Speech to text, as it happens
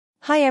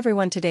Hi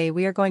everyone, today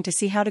we are going to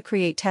see how to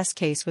create test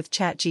case with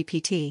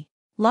ChatGPT.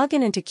 Log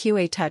in into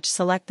QA Touch,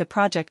 select the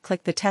project,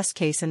 click the test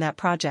case in that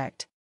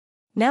project.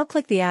 Now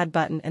click the Add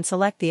button and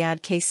select the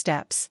Add Case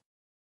steps.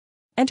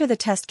 Enter the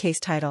test case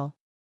title.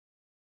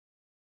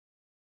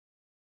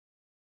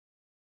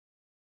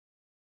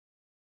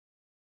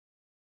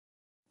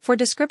 For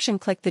description,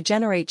 click the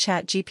Generate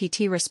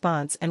ChatGPT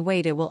response and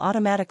wait. It will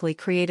automatically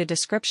create a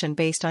description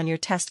based on your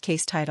test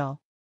case title.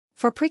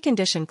 For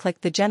precondition,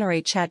 click the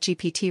Generate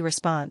ChatGPT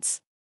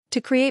response.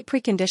 To create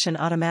precondition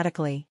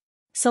automatically,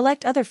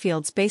 select other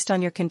fields based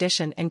on your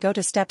condition and go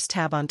to Steps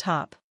tab on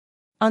top.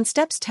 On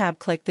Steps tab,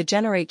 click the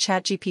Generate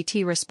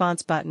ChatGPT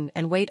response button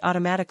and wait.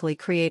 Automatically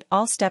create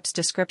all steps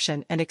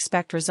description and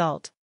expect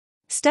result.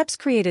 Steps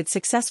created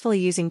successfully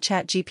using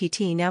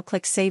ChatGPT. Now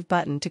click Save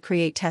button to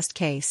create test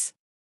case.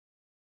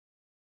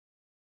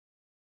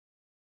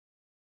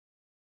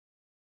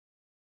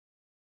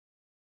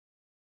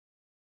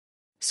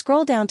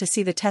 Scroll down to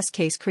see the test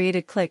case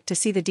created. Click to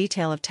see the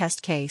detail of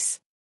test case.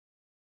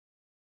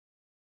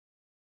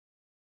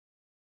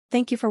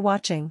 Thank you for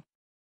watching.